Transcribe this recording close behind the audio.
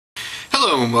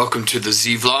Hello and welcome to the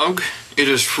ZvLlog. It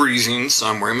is freezing, so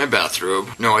I'm wearing my bathrobe.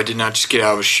 No, I did not just get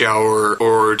out of a shower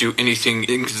or do anything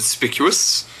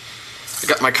inconspicuous. I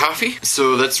got my coffee,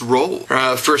 so let's roll.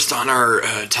 First on our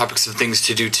topics of things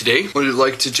to do today, I would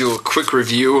like to do a quick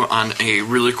review on a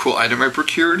really cool item I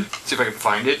procured. See if I can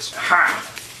find it. Ha!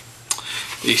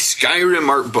 The Skyrim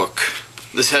art book.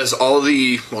 This has all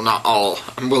the, well, not all,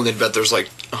 I'm willing to bet there's like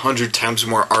 100 times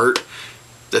more art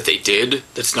that they did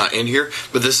that's not in here,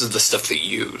 but this is the stuff they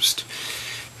used.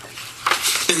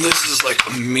 And this is like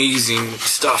amazing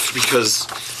stuff because,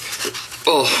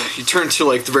 oh, you turn to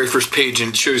like the very first page and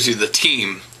it shows you the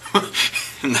team.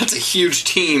 And that's a huge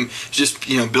team just,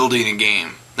 you know, building a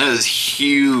game. That is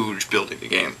huge building a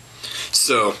game.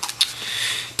 So,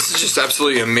 this is just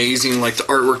absolutely amazing. Like, the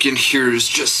artwork in here is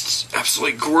just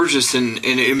absolutely gorgeous, and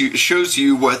it shows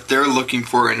you what they're looking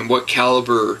for and what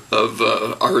caliber of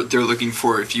art they're looking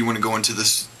for if you want to go into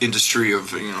this industry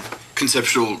of, you know,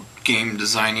 conceptual game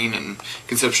designing and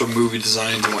conceptual movie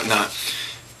designs and whatnot.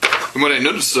 And what I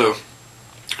noticed, though,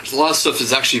 there's a lot of stuff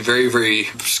that's actually very, very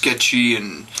sketchy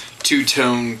and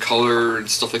two-tone color and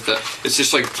stuff like that. It's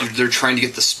just like they're trying to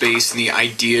get the space and the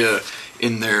idea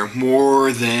in there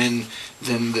more than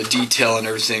the detail and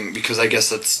everything, because I guess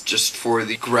that's just for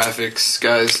the graphics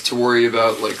guys to worry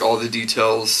about, like all the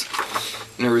details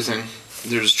and everything.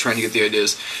 They're just trying to get the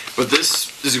ideas. But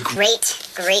this is a great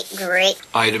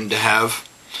item to have,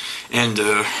 and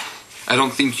I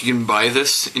don't think you can buy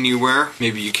this anywhere.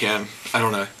 Maybe you can. I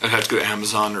don't know. I'd have to go to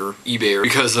Amazon or eBay,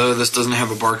 because this doesn't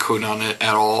have a barcode on it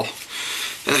at all.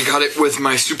 And I got it with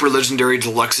my super legendary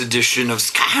deluxe edition of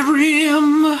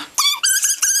Skyrim.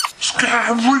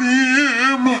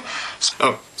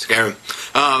 Oh, Skyrim.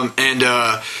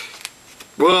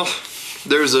 Well,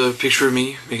 there's a picture of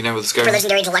me making out with Skyrim. For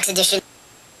Legendary Deluxe Edition.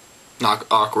 Not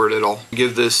awkward at all.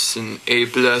 Give this an A+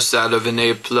 out of an A+.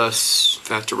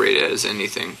 If I have to rate it as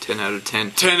anything, 10 out of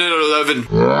 10. 10 out of 11.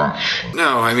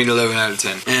 No, I mean 11 out of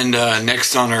 10. And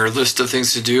next on our list of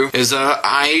things to do is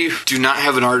I do not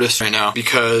have an artist right now,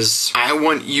 because I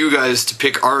want you guys to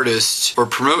pick artists or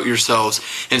promote yourselves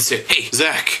and say, hey,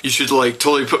 Zach, you should like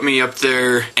totally put me up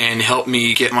there and help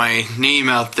me get my name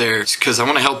out there, because I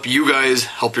want to help you guys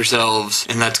help yourselves,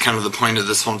 and that's kind of the point of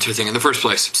this whole entire thing in the first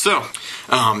place. So,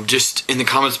 just in the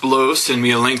comments below, send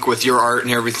me a link with your art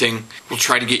and everything. We'll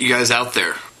try to get you guys out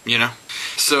there, you know?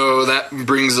 So that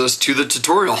brings us to the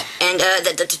tutorial. And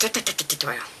the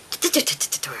tutorial.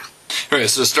 Alright,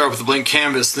 so start with a blank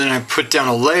canvas, then I put down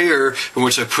a layer in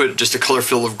which I put just a color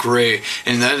fill of gray,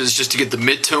 and that is just to get the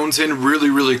midtones in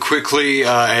really quickly.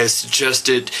 I suggest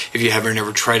it if you haven't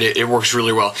ever tried it. It works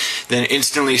really well. Then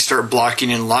instantly start blocking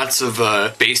in lots of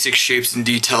basic shapes and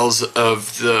details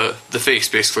of the face,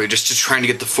 basically, just trying to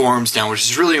get the forms down, which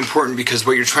is really important, because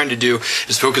what you're trying to do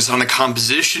is focus on the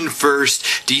composition first,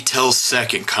 details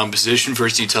second. Composition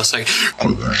first, details second.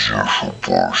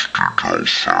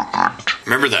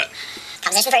 Remember that.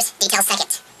 Composition first, details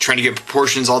second. Trying to get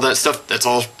proportions, all that stuff, that's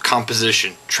all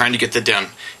composition. Trying to get that down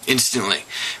instantly.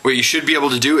 What you should be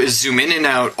able to do is zoom in and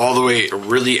out all the way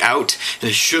really out, and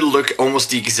it should look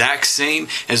almost the exact same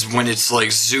as when it's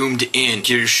like zoomed in.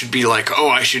 You should be like, oh,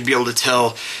 I should be able to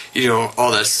tell, you know,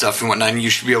 all that stuff and whatnot, and you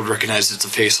should be able to recognize it's a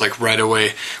face like right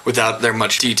away without there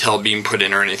much detail being put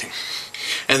in or anything.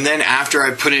 And then after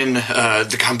I put in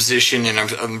the composition and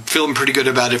I'm feeling pretty good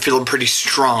about it, feeling pretty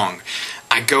strong,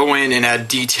 I go in and add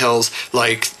details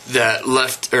like that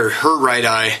left, or her right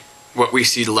eye, what we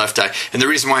see the left eye. And the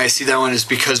reason why I see that one is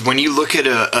because when you look at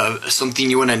something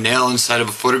you want to nail inside of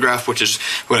a photograph, which is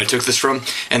what I took this from,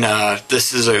 and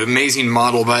this is an amazing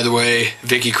model, by the way,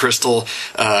 Vikky Crystal.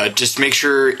 Just make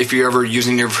sure if you're ever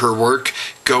using any of her work,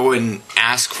 go and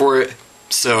ask for it.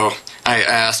 So I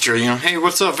asked her, you know, hey,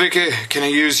 what's up, Vikky? Can I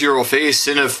use your face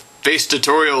in a face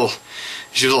tutorial?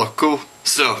 She was all cool.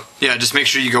 So, yeah, just make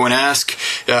sure you go and ask.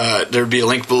 There'll be a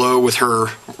link below with her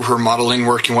modeling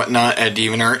work and whatnot at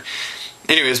DeviantArt.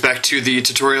 Anyways, back to the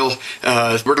tutorial.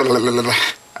 I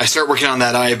start working on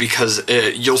that eye because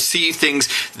you'll see things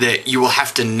that you will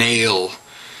have to nail.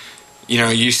 You know,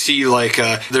 you see like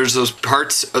there's those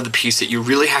parts of the piece that you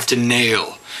really have to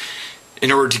nail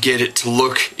in order to get it to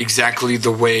look exactly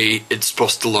the way it's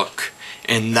supposed to look.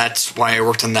 And that's why I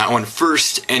worked on that one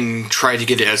first and tried to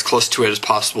get it as close to it as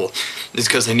possible. It's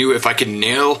because I knew if I could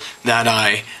nail that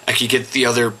eye, I could get the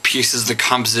other pieces of the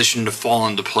composition to fall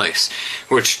into place,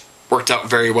 which worked out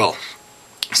very well.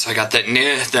 So I got that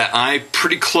eye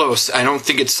pretty close. I don't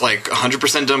think it's like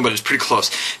 100% done, but it's pretty close.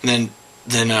 And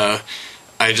then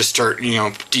I just start, you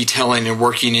know, detailing and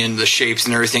working in the shapes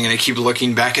and everything, and I keep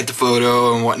looking back at the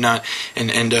photo and whatnot,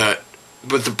 and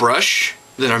with the brush,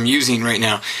 that I'm using right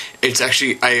now, it's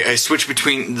actually, I switch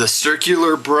between the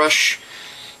circular brush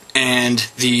and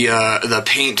the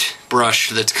paint brush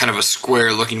that's kind of a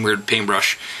square looking weird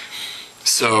paintbrush.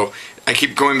 So I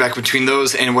keep going back between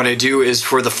those, and what I do is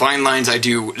for the fine lines I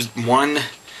do 1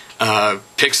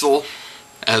 pixel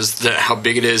as how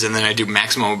big it is, and then I do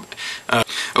maximum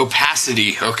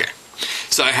opacity. Okay,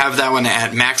 so I have that one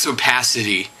at max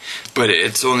opacity, but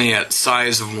it's only at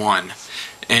size of 1.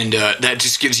 And that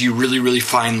just gives you really, really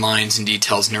fine lines and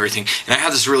details and everything. And I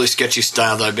have this really sketchy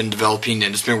style that I've been developing,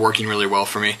 and it's been working really well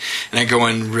for me. And I go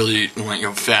in really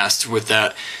fast with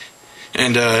that.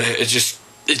 And it's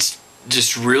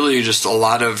just really just a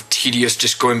lot of tedious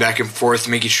just going back and forth,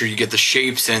 making sure you get the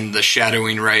shapes and the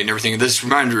shadowing right and everything. This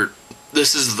reminder,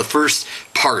 this is the first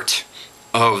part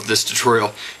of this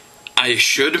tutorial. I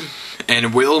should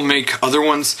and will make other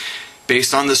ones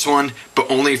based on this one, but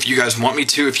only if you guys want me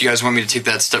to. If you guys want me to take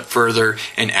that step further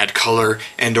and add color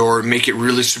and or make it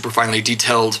really super finely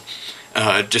detailed,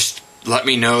 just let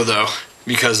me know though,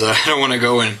 because I don't want to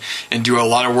go in and do a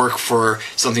lot of work for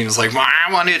something that's like, well,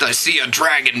 I see a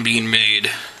dragon being made,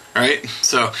 right?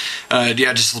 So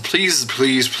yeah, just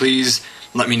please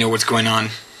let me know what's going on.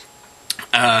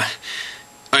 Oh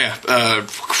yeah,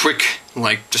 quick,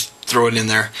 just throw it in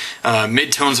there.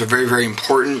 Midtones are very, very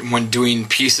important when doing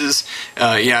pieces.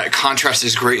 Yeah, contrast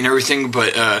is great and everything,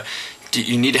 but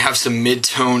you need to have some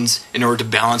midtones in order to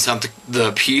balance out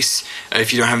the piece.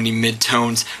 If you don't have any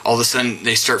midtones, all of a sudden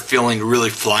they start feeling really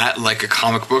flat, like a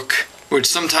comic book, which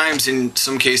sometimes in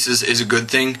some cases is a good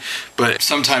thing, but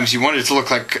sometimes you want it to look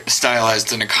like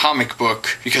stylized in a comic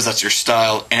book because that's your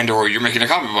style and or you're making a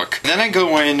comic book. Then I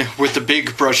go in with the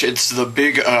big brush. It's the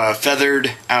big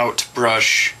feathered out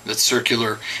brush that's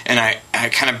circular, and I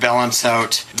kind of balance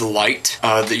out the light.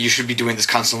 That you should be doing this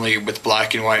constantly with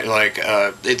black and white.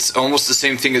 It's almost the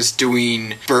same thing as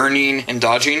doing burning and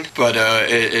dodging, but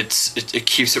it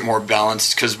keeps it more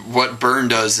balanced, because what burn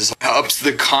does is ups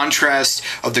the contrast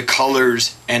of the colors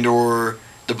and or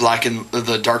the black and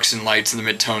the darks and lights and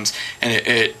the midtones, and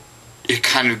it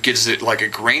kind of gives it like a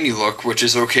grainy look, which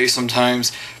is okay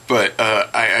sometimes, but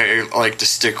I like to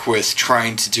stick with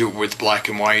trying to do it with black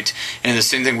and white. And the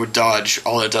same thing with dodge.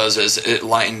 All it does is it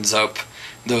lightens up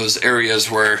those areas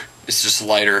where it's just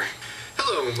lighter.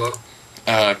 Hello,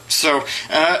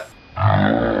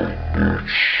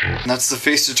 that's the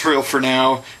face tutorial for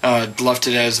now. Left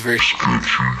it as very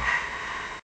sketchy.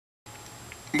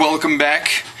 Welcome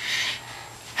back.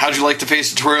 How'd you like the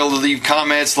face tutorial? Leave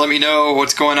comments, let me know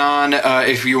what's going on.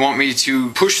 If you want me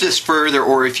to push this further,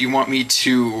 or if you want me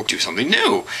to do something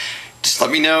new, just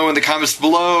let me know in the comments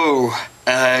below.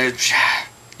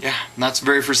 Yeah, that's the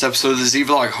very first episode of the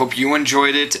ZvLlog. Hope you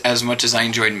enjoyed it as much as I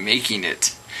enjoyed making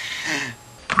it.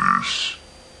 Peace.